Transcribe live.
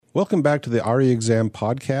Welcome back to the RE Exam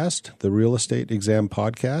Podcast, the Real Estate Exam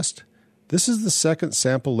Podcast. This is the second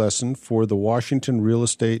sample lesson for the Washington Real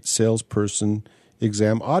Estate Salesperson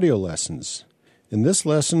Exam audio lessons. In this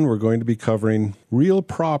lesson, we're going to be covering real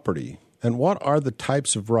property and what are the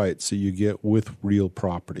types of rights that you get with real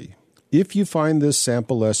property. If you find this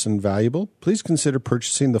sample lesson valuable, please consider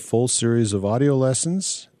purchasing the full series of audio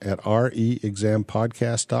lessons at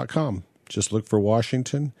reexampodcast.com. Just look for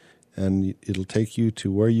Washington, and it'll take you to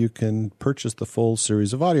where you can purchase the full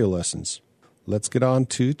series of audio lessons. Let's get on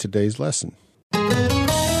to today's lesson.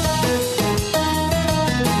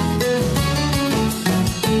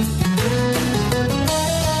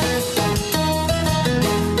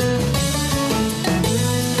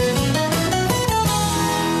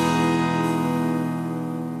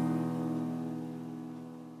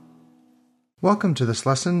 Welcome to this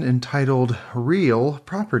lesson entitled Real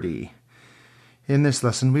Property. In this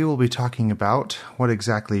lesson, we will be talking about what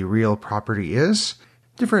exactly real property is,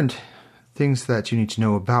 different things that you need to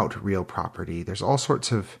know about real property. There's all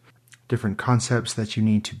sorts of different concepts that you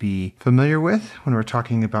need to be familiar with when we're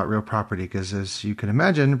talking about real property, because as you can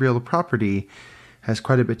imagine, real property has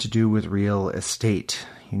quite a bit to do with real estate.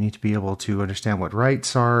 You need to be able to understand what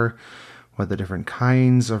rights are, what the different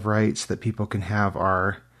kinds of rights that people can have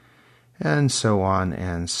are, and so on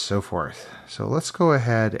and so forth. So let's go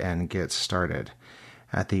ahead and get started.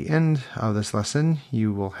 At the end of this lesson,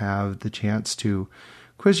 you will have the chance to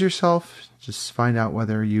quiz yourself, just find out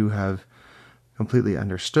whether you have completely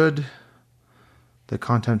understood the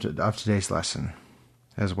content of today's lesson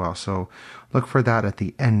as well. So look for that at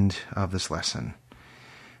the end of this lesson.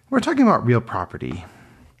 We're talking about real property.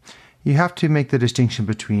 You have to make the distinction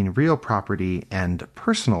between real property and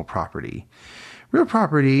personal property. Real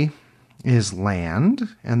property is land,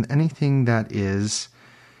 and anything that is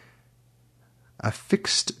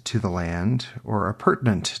affixed to the land or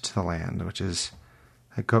appurtenant to the land, which is,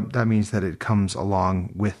 that means that it comes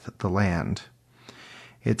along with the land.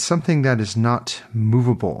 It's something that is not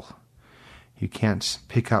movable. You can't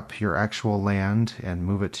pick up your actual land and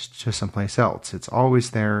move it to someplace else. It's always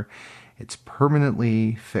there. It's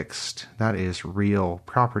permanently fixed. That is real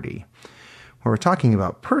property. When we're talking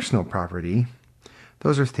about personal property,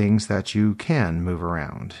 those are things that you can move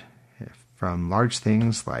around, from large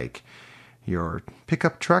things like your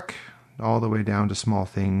pickup truck all the way down to small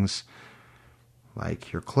things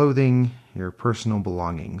like your clothing, your personal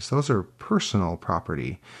belongings. Those are personal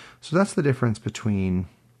property. So that's the difference between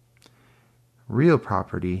real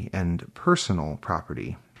property and personal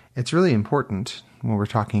property. It's really important when we're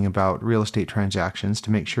talking about real estate transactions to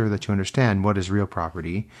make sure that you understand what is real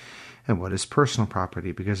property and what is personal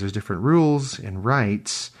property, because there's different rules and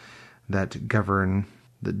rights that govern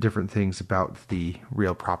the different things about the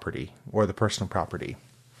real property or the personal property.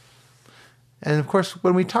 And of course,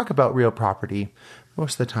 when we talk about real property,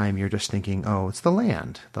 most of the time you're just thinking, oh, it's the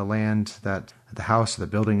land that the house or the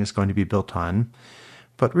building is going to be built on.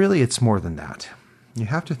 But really, it's more than that. You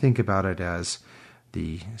have to think about it as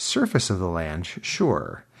the surface of the land,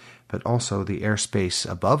 sure, but also the airspace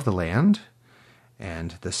above the land,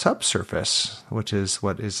 and the subsurface, which is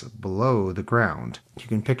what is below the ground. You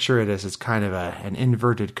can picture it as it's kind of an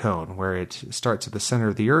inverted cone where it starts at the center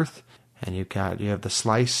of the earth, and you have the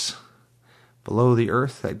slice below the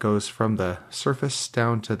earth that goes from the surface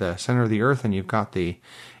down to the center of the earth, and you've got the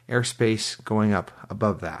airspace going up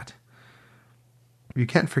above that. You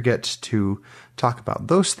can't forget to talk about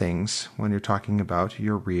those things when you're talking about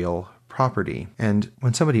your real property. And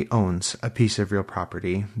when somebody owns a piece of real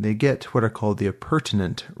property, they get what are called the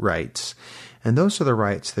appurtenant rights. And those are the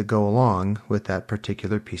rights that go along with that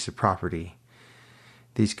particular piece of property.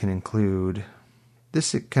 This can include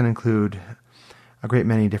a great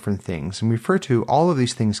many different things. And we refer to all of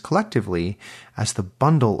these things collectively as the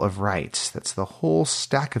bundle of rights. That's the whole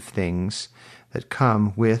stack of things that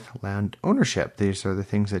come with land ownership. These are the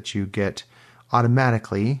things that you get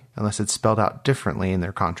automatically, unless it's spelled out differently in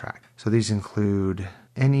their contract. So these include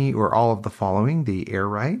any or all of the following: the air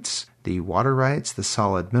rights, the water rights, the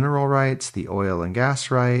solid mineral rights, the oil and gas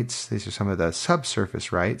rights. These are some of the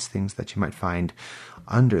subsurface rights, things that you might find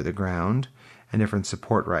under the ground, and different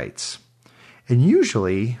support rights. And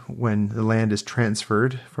usually when the land is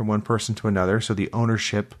transferred from one person to another, so the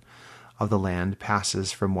ownership of the land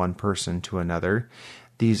passes from one person to another,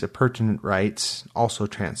 these appurtenant rights also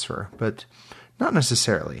transfer, but not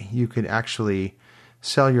necessarily. You could actually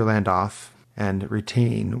sell your land off and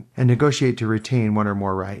negotiate to retain one or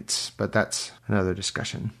more rights, but that's another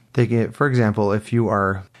discussion. Taking it, for example, if you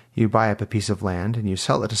buy up a piece of land and you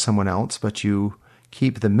sell it to someone else, but you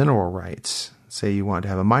keep the mineral rights. Say you want to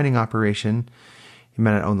have a mining operation, You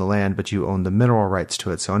may not own the land, but you own the mineral rights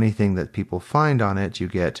to it. So anything that people find on it, you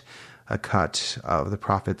get a cut of the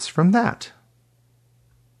profits from that.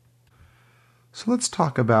 So let's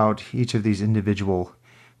talk about each of these individual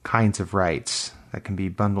kinds of rights that can be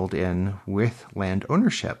bundled in with land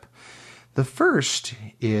ownership. The first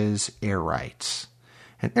is air rights.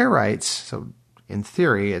 And air rights, so in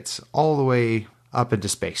theory, it's all the way up into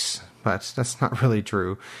space, but that's not really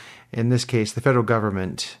true. In this case, the federal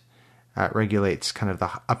government regulates kind of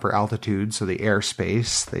the upper altitude, so the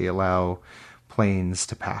airspace. They allow planes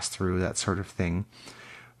to pass through, that sort of thing.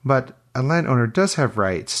 But a landowner does have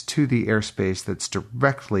rights to the airspace that's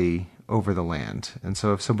directly over the land. And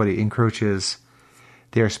so if somebody encroaches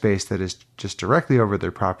the airspace that is just directly over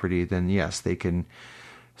their property, then yes, they can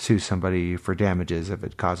sue somebody for damages if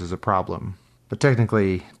it causes a problem. But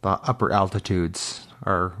technically, the upper altitudes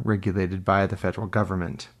are regulated by the federal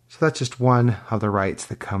government. So that's just one of the rights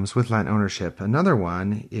that comes with land ownership. Another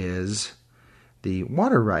one is the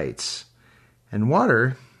water rights. And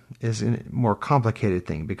water is a more complicated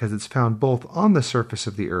thing because it's found both on the surface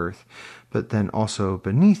of the earth, but then also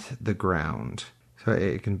beneath the ground. So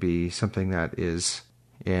it can be something that is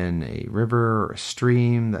in a river or a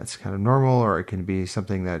stream that's kind of normal, or it can be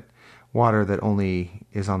something that water that only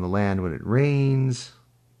is on the land when it rains.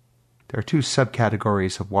 There are two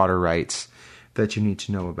subcategories of water rights that you need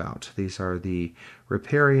to know about. These are the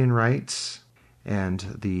riparian rights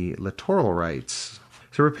and the littoral rights.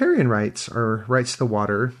 So riparian rights are rights to the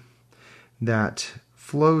water that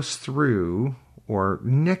flows through or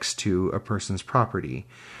next to a person's property.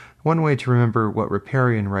 One way to remember what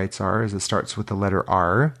riparian rights are is it starts with the letter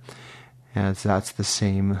R, as that's the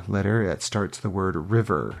same letter that starts the word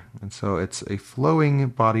river. And so it's a flowing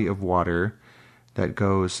body of water that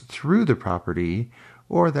goes through the property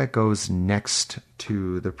or that goes next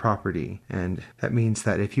to the property. And that means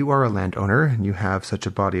that if you are a landowner and you have such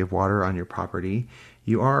a body of water on your property,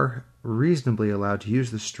 you are reasonably allowed to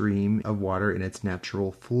use the stream of water in its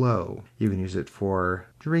natural flow. You can use it for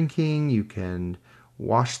drinking, you can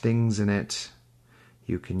wash things in it,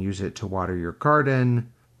 you can use it to water your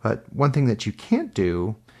garden, but one thing that you can't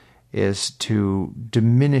do is to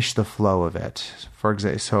diminish the flow of it. For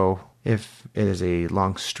example, so if it is a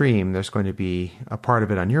long stream, there's going to be a part of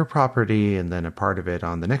it on your property and then a part of it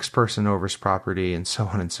on the next person over's property and so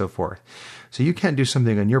on and so forth. So you can't do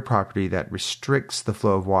something on your property that restricts the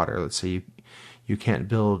flow of water. Let's say you can't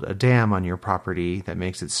build a dam on your property that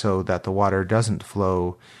makes it so that the water doesn't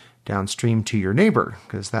flow downstream to your neighbor,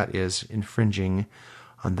 because that is infringing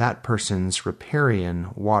on that person's riparian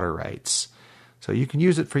water rights. So you can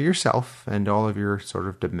use it for yourself and all of your sort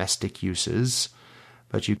of domestic uses,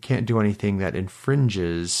 but you can't do anything that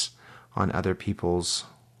infringes on other people's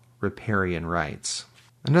riparian rights.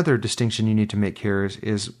 Another distinction you need to make here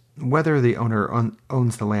is whether the owner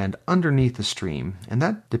owns the land underneath the stream, and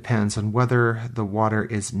that depends on whether the water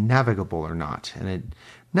is navigable or not. And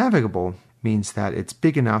navigable means that it's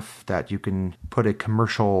big enough that you can put a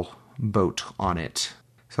commercial boat on it.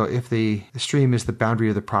 So if the stream is the boundary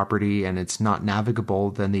of the property and it's not navigable,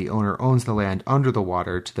 then the owner owns the land under the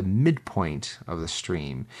water to the midpoint of the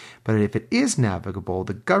stream. But if it is navigable,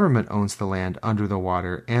 the government owns the land under the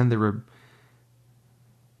water, and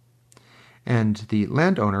the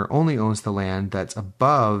landowner only owns the land that's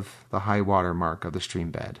above the high water mark of the stream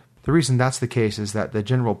bed. The reason that's the case is that the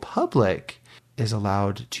general public is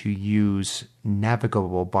allowed to use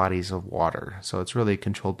navigable bodies of water. So it's really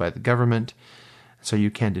controlled by the government. So you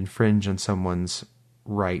can't infringe on someone's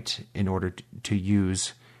right in order to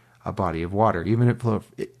use a body of water. Even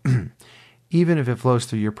if it flows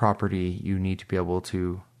through your property,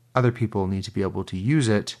 other people need to be able to use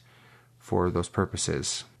it for those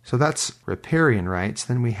purposes. So that's riparian rights.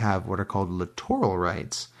 Then we have what are called littoral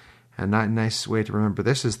rights. And a nice way to remember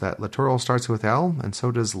this is that littoral starts with L, and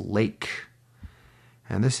so does lake.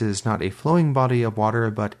 And this is not a flowing body of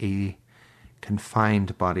water, but a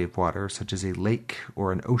confined body of water, such as a lake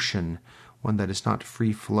or an ocean, one that is not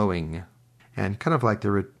free-flowing. And kind of like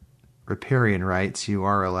the riparian rights, you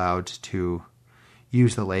are allowed to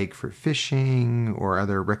use the lake for fishing or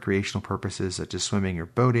other recreational purposes such as swimming or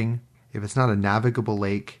boating. If it's not a navigable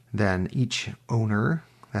lake, then each owner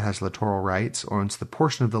that has littoral rights owns the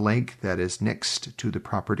portion of the lake that is next to the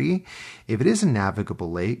property. If it is a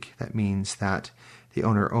navigable lake, that means that the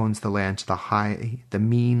owner owns the land to the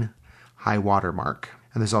mean high water mark.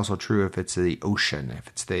 And this is also true if it's the ocean. If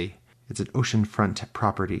it's an oceanfront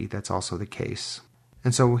property, that's also the case.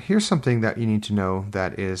 And so here's something that you need to know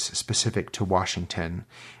that is specific to Washington,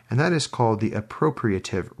 and that is called the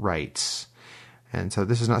appropriative rights. And so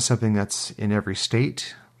this is not something that's in every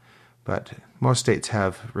state, But most states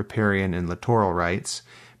have riparian and littoral rights,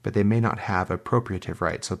 but they may not have appropriative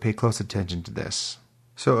rights, so pay close attention to this.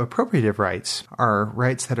 So appropriative rights are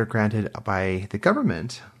rights that are granted by the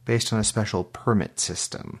government based on a special permit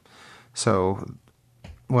system. So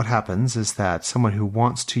what happens is that someone who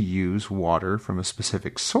wants to use water from a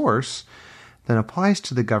specific source then applies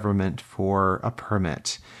to the government for a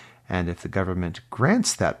permit. And if the government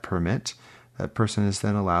grants that permit, that person is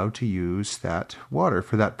then allowed to use that water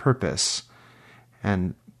for that purpose.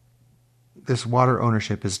 And this water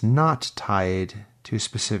ownership is not tied to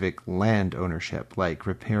specific land ownership like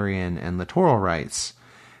riparian and littoral rights.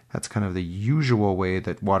 That's kind of the usual way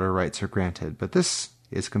that water rights are granted. But this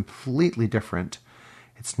is completely different.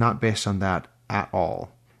 It's not based on that at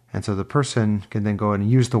all. And so the person can then go and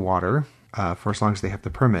use the water for as long as they have the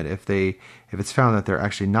permit. If it's found that they're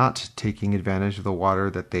actually not taking advantage of the water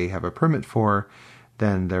that they have a permit for,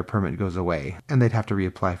 then their permit goes away, and they'd have to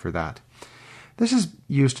reapply for that. This is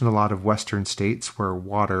used in a lot of Western states where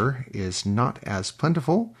water is not as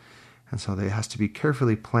plentiful, and so it has to be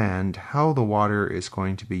carefully planned how the water is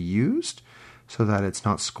going to be used so that it's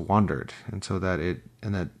not squandered, and so that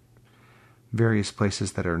that various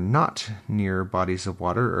places that are not near bodies of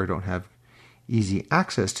water or don't have easy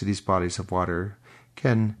access to these bodies of water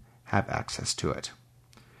can have access to it.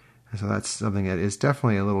 And so that's something that is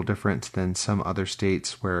definitely a little different than some other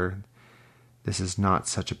states where this is not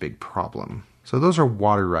such a big problem. So those are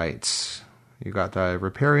water rights. You got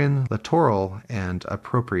riparian, littoral, and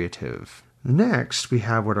appropriative. Next, we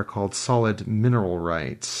have what are called solid mineral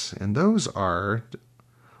rights, and those are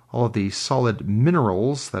all of the solid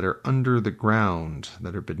minerals that are under the ground,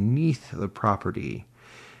 that are beneath the property.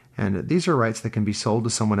 And these are rights that can be sold to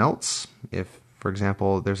someone else. If, for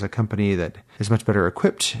example, there's a company that is much better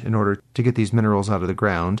equipped in order to get these minerals out of the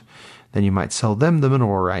ground, then you might sell them the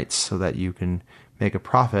mineral rights so that you can make a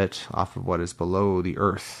profit off of what is below the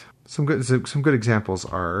earth. Some good examples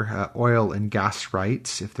are oil and gas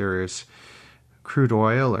rights. If there is crude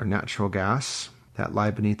oil or natural gas that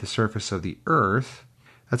lie beneath the surface of the earth,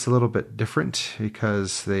 that's a little bit different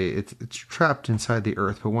because it's trapped inside the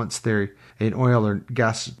earth, but once an oil or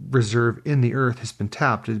gas reserve in the earth has been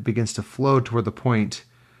tapped, it begins to flow toward the point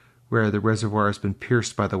where the reservoir has been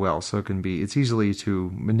pierced by the well. So it's easily to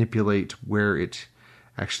manipulate where it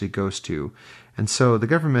actually goes to. And so the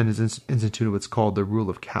government has instituted what's called the rule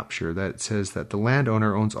of capture, that says that the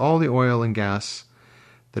landowner owns all the oil and gas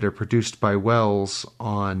that are produced by wells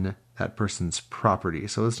on that person's property.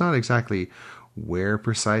 So it's not exactly where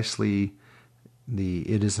precisely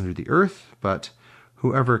it is under the earth, but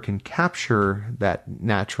whoever can capture that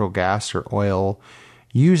natural gas or oil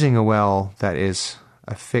using a well that is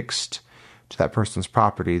affixed to that person's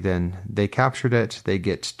property, then they captured it, they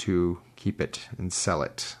get to keep it and sell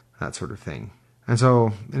it, that sort of thing. And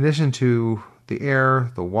so in addition to the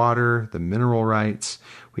air, the water, the mineral rights,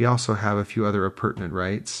 we also have a few other appurtenant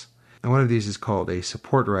rights. And one of these is called a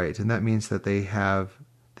support right, and that means that they have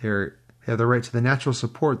the right to the natural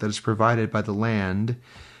support that is provided by the land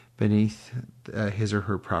beneath his or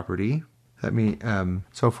her property.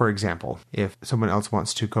 So for example, if someone else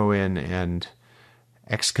wants to go in and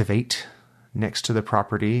excavate next to the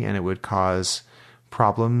property and it would cause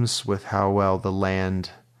problems with how well the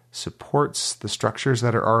land supports the structures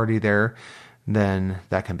that are already there, then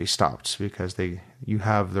that can be stopped because you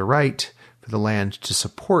have the right for the land to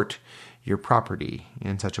support your property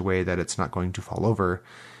in such a way that it's not going to fall over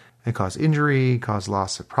and cause injury, cause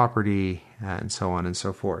loss of property, and so on and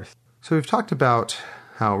so forth. So we've talked about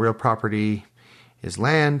how real property is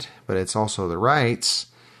land, but it's also the rights.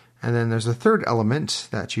 And then there's a third element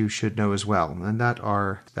that you should know as well, and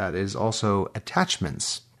that is also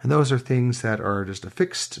attachments. And those are things that are just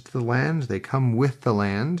affixed to the land. They come with the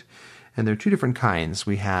land, and there are two different kinds.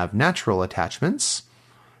 We have natural attachments,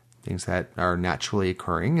 things that are naturally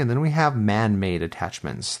occurring, and then we have man-made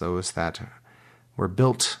attachments, those that were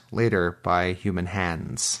built later by human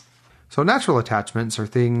hands. So natural attachments are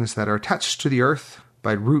things that are attached to the earth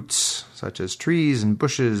by roots, such as trees and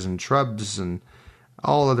bushes and shrubs and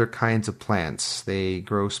all other kinds of plants. They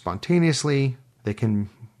grow spontaneously. They can,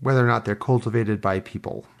 whether or not they're cultivated by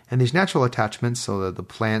people. And these natural attachments, so that the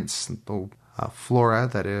plants, the flora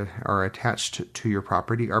that are attached to your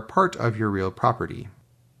property are part of your real property.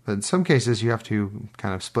 But in some cases, you have to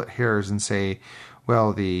kind of split hairs and say,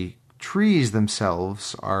 well, the trees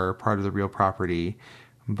themselves are part of the real property,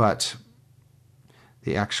 but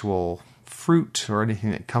the actual fruit or anything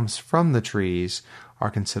that comes from the trees are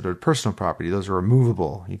considered personal property. Those are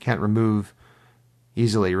removable. You can't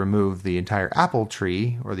easily remove the entire apple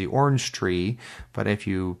tree or the orange tree, but if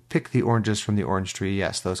you pick the oranges from the orange tree,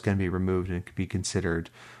 yes, those can be removed and can be considered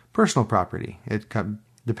personal property,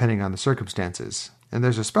 depending on the circumstances. And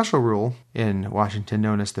there's a special rule in Washington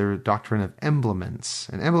known as the doctrine of emblements.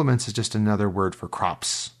 And emblements is just another word for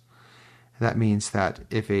crops. That means that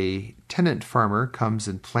if a tenant farmer comes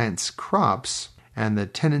and plants crops, and the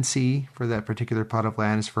tenancy for that particular plot of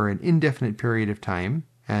land is for an indefinite period of time,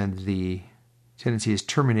 and the tenancy is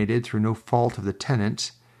terminated through no fault of the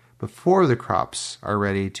tenant before the crops are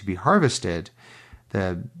ready to be harvested,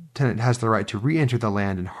 the tenant has the right to re-enter the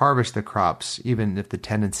land and harvest the crops even if the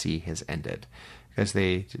tenancy has ended. Because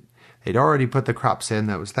they'd already put the crops in,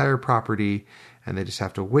 that was their property, and they just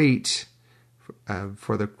have to wait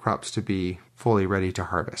for the crops to be fully ready to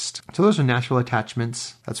harvest. So those are natural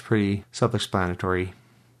attachments. That's pretty self-explanatory.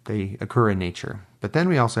 They occur in nature. But then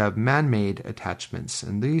we also have man-made attachments,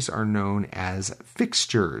 and these are known as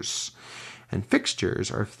fixtures. And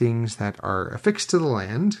fixtures are things that are affixed to the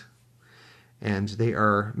land, and they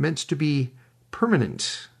are meant to be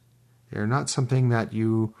permanent. They're not something that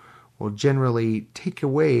you will generally take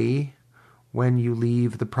away when you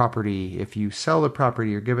leave the property. If you sell the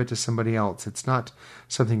property or give it to somebody else, it's not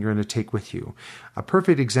something you're going to take with you. A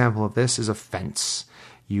perfect example of this is a fence.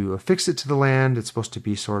 You affix it to the land. It's supposed to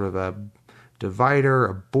be sort of a divider,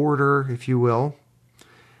 a border, if you will.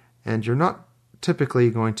 And you're not typically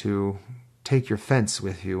going to take your fence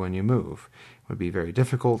with you when you move. It would be very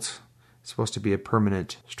difficult. It's supposed to be a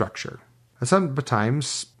permanent structure. And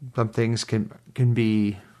sometimes some things can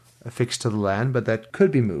be affixed to the land, but that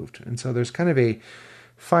could be moved. And so there's kind of a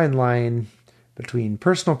fine line between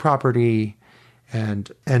personal property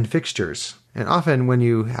and fixtures. And often when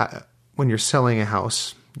you're selling a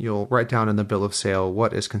house, you'll write down in the bill of sale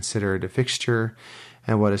what is considered a fixture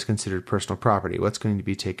and what is considered personal property. What's going to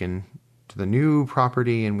be taken to the new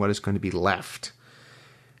property and what is going to be left.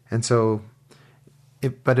 And so,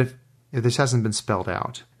 if this hasn't been spelled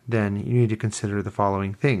out, then you need to consider the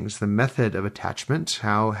following things. The method of attachment,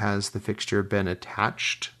 how has the fixture been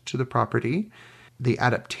attached to the property? The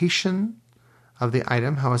adaptation of the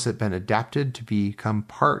item, how has it been adapted to become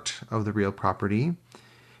part of the real property?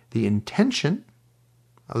 The intention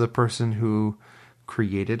of the person who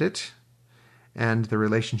created it, and the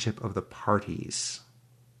relationship of the parties.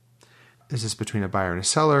 Is this between a buyer and a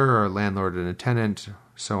seller, or a landlord and a tenant,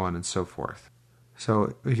 so on and so forth?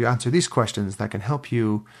 So if you answer these questions, that can help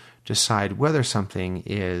you decide whether something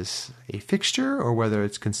is a fixture or whether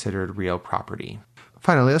it's considered real property.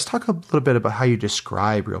 Finally, let's talk a little bit about how you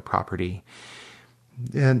describe real property.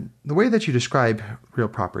 And the way that you describe real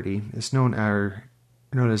property is known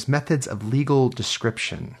as methods of legal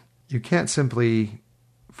description. You can't simply,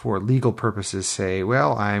 for legal purposes, say,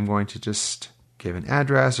 well, I'm going to just give an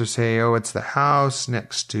address or say, oh, it's the house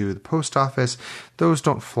next to the post office. Those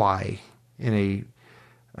don't fly in a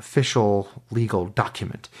official legal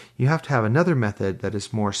document. You have to have another method that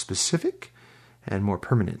is more specific and more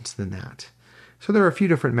permanent than that. So there are a few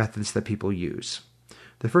different methods that people use.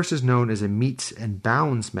 The first is known as a metes and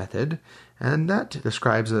bounds method, and that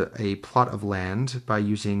describes a plot of land by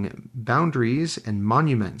using boundaries and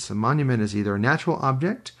monuments. A monument is either a natural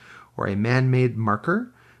object or a man-made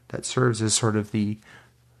marker that serves as sort of the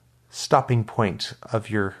stopping point of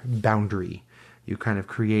your boundary. You kind of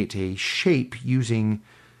create a shape using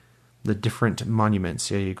the different monuments.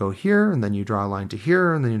 So you go here, and then you draw a line to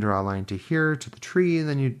here, and then you draw a line to here, to the tree, and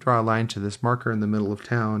then you draw a line to this marker in the middle of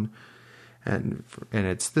town. And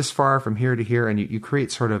it's this far from here to here, and you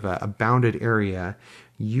create sort of a bounded area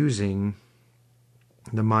using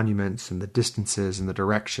the monuments and the distances and the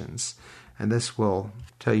directions. And this will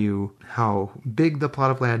tell you how big the plot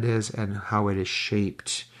of land is and how it is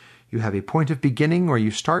shaped. You have a point of beginning where you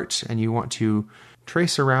start, and you want to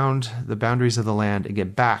trace around the boundaries of the land and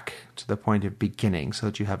get back to the point of beginning so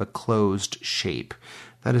that you have a closed shape.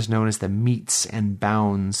 That is known as the metes and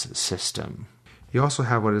bounds system. You also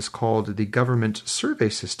have what is called the government survey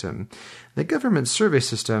system. The government survey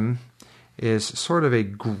system is sort of a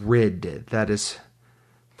grid that is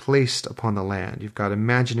placed upon the land. You've got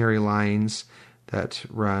imaginary lines that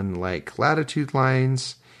run like latitude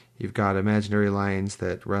lines. You've got imaginary lines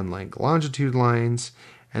that run like longitude lines,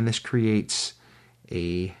 and this creates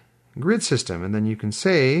a grid system. And then you can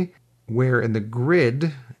say where in the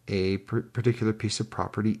grid a particular piece of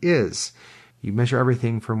property is. You measure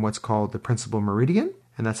everything from what's called the principal meridian,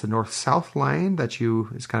 and that's the north-south line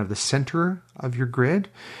is kind of the center of your grid.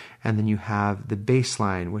 And then you have the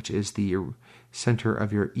baseline, which is the center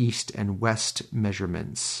of your east and west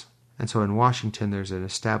measurements. And so in Washington, there's an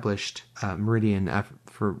established meridian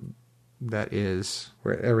that is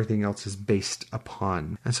where everything else is based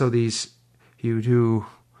upon. And so you do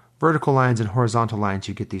vertical lines and horizontal lines,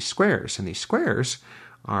 you get these squares. And these squares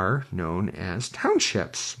are known as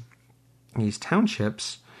townships. These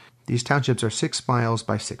townships are 6 miles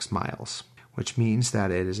by 6 miles, which means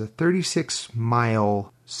that it is a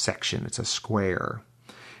 36-mile section. It's a square.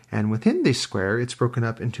 And within this square, it's broken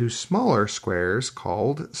up into smaller squares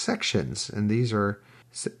called sections. And these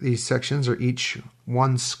sections are each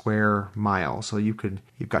 1 square mile. So you've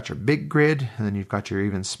got your big grid, and then you've got your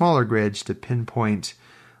even smaller grids to pinpoint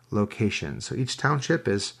locations. So each township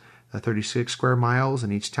is 36 square miles,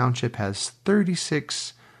 and each township has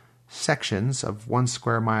 36 sections of 1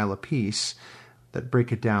 square mile apiece that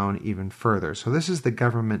break it down even further. So this is the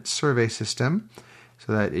government survey system,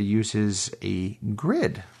 so that it uses a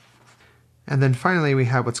grid. And then finally, we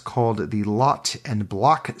have what's called the lot and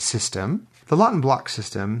block system. The lot and block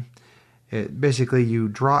system, basically you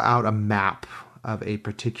draw out a map of a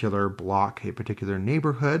particular block, a particular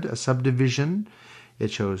neighborhood, a subdivision. It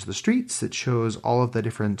shows the streets, it shows all of the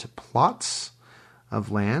different plots of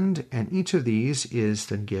land, and each of these is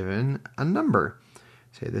then given a number.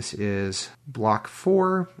 Say this is block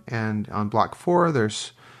 4, and on block 4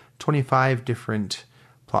 there's 25 different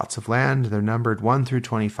plots of land. They're numbered 1 through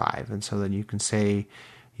 25. And so then you can say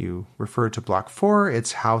you refer to block 4,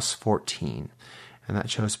 it's house 14. And that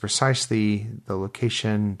shows precisely the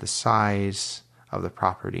location, the size of the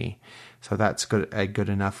property. So that's a good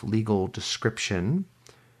enough legal description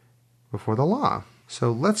before the law. So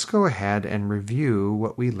let's go ahead and review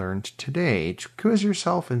what we learned today. Quiz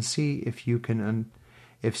yourself and see if you can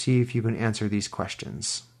answer these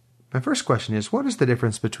questions. My first question is, what is the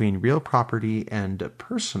difference between real property and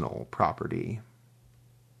personal property?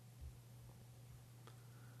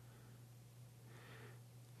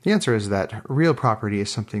 The answer is that real property is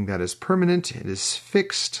something that is permanent, it is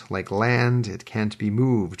fixed, like land, it can't be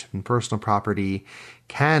moved. And personal property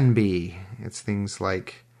can be. It's things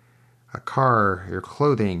like a car, your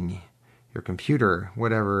clothing, your computer,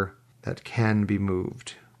 whatever that can be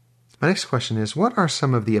moved. My next question is, what are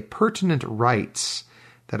some of the appurtenant rights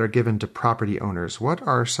that are given to property owners? What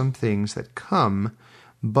are some things that come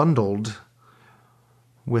bundled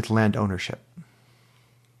with land ownership?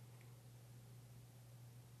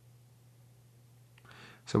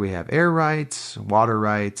 So we have air rights, water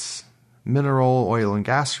rights, mineral, oil and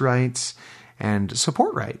gas rights, and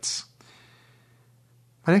support rights.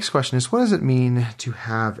 My next question is, what does it mean to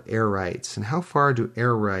have air rights, and how far do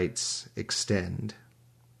air rights extend?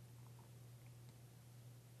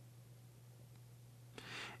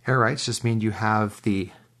 Air rights just mean you have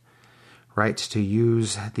the right to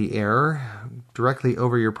use the air directly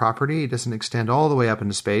over your property. It doesn't extend all the way up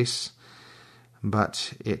into space,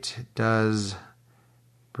 but it does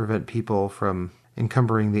prevent people from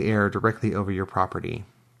encumbering the air directly over your property.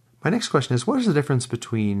 My next question is, what is the difference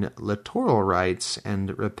between littoral rights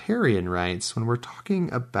and riparian rights when we're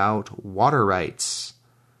talking about water rights?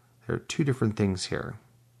 There are 2 different things here.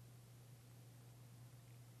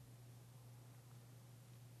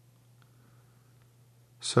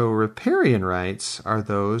 So riparian rights are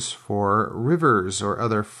those for rivers or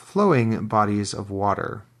other flowing bodies of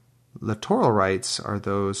water. Littoral rights are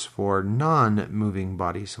those for non-moving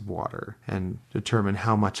bodies of water and determine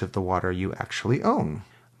how much of the water you actually own.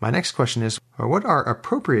 My next question is, what are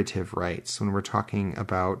appropriative rights when we're talking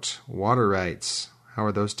about water rights? How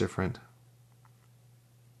are those different?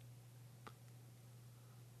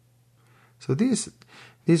 So these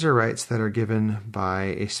are rights that are given by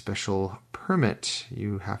a special permit.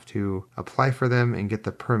 You have to apply for them and get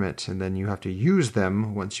the permit, and then you have to use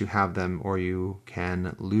them once you have them, or you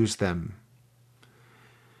can lose them.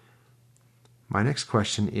 My next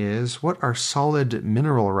question is, what are solid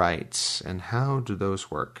mineral rights, and how do those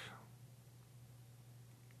work?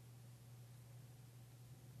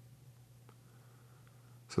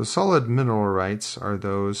 So solid mineral rights are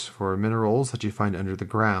those for minerals that you find under the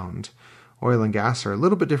ground. Oil and gas are a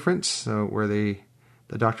little bit different, so where the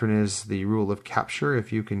doctrine is the rule of capture.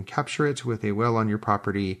 If you can capture it with a well on your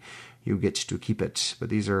property, you get to keep it. But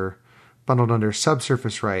these are bundled under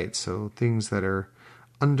subsurface rights, so things that are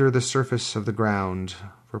under the surface of the ground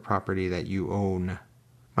for property that you own.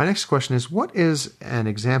 My next question is, what is an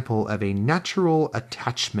example of a natural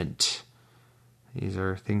attachment? These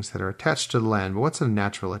are things that are attached to the land, but what's a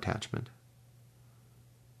natural attachment?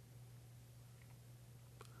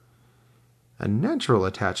 A natural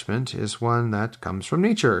attachment is one that comes from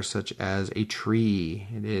nature, such as a tree.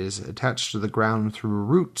 It is attached to the ground through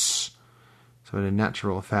roots, so in a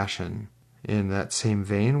natural fashion. In that same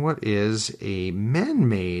vein, what is a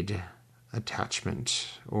man-made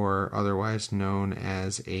attachment, or otherwise known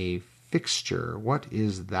as a fixture? What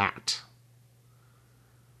is that?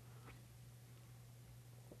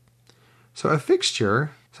 So a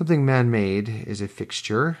fixture, something man-made, is a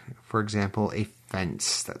fixture. For example, a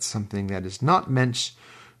fence. That's something that is not meant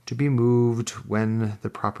to be moved when the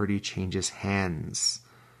property changes hands.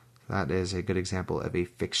 That is a good example of a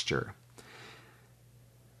fixture.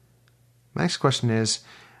 My next question is,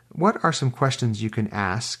 what are some questions you can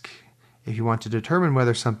ask if you want to determine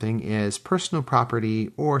whether something is personal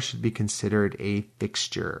property or should be considered a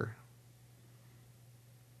fixture?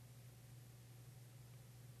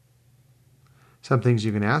 Some things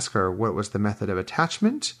you can ask are, what was the method of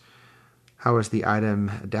attachment? How was the item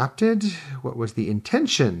adapted? What was the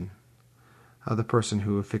intention of the person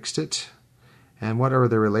who affixed it? And what are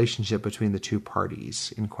the relationship between the two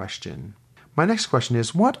parties in question? My next question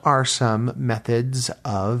is, what are some methods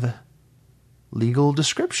of legal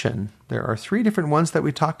description? There are 3 different ones that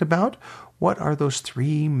we talked about. What are those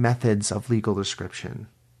 3 methods of legal description?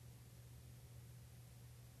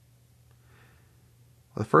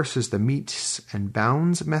 Well, the first is the metes and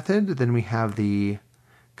bounds method. Then we have the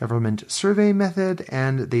government survey method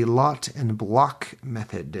and the lot and block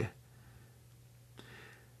method.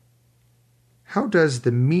 How does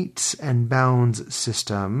the metes and bounds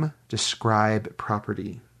system describe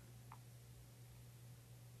property?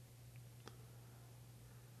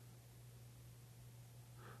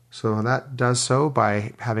 So that does so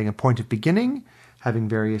by having a point of beginning, having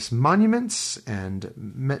various monuments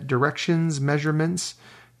and directions, measurements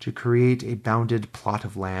to create a bounded plot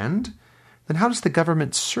of land. Then how does the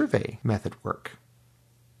government survey method work?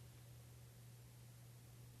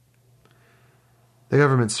 The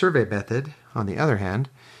government survey method, on the other hand,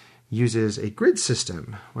 uses a grid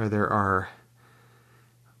system where there are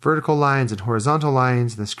vertical lines and horizontal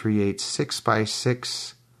lines. This creates 6 by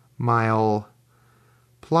 6 mile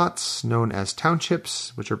plots known as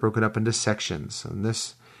townships, which are broken up into sections, and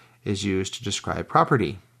this is used to describe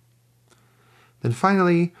property. Then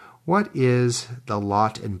finally, what is the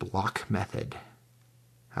lot and block method?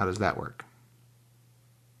 How does that work?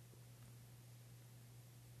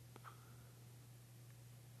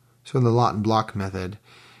 So in the lot and block method,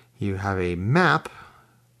 you have a map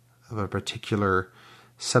of a particular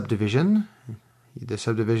subdivision. The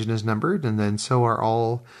subdivision is numbered, and then so are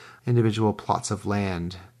all individual plots of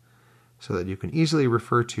land, so that you can easily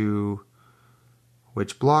refer to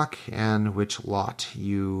which block and which lot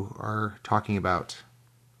you are talking about.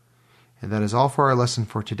 And that is all for our lesson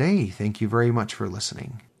for today. Thank you very much for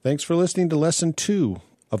listening. Thanks for listening to Lesson 2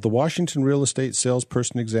 of the Washington Real Estate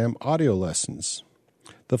Salesperson Exam audio lessons.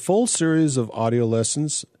 The full series of audio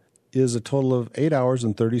lessons is a total of 8 hours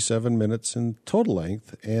and 37 minutes in total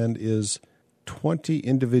length and is 20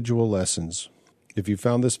 individual lessons. If you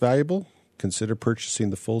found this valuable, consider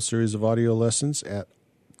purchasing the full series of audio lessons at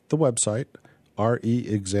the website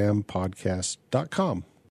reexampodcast.com.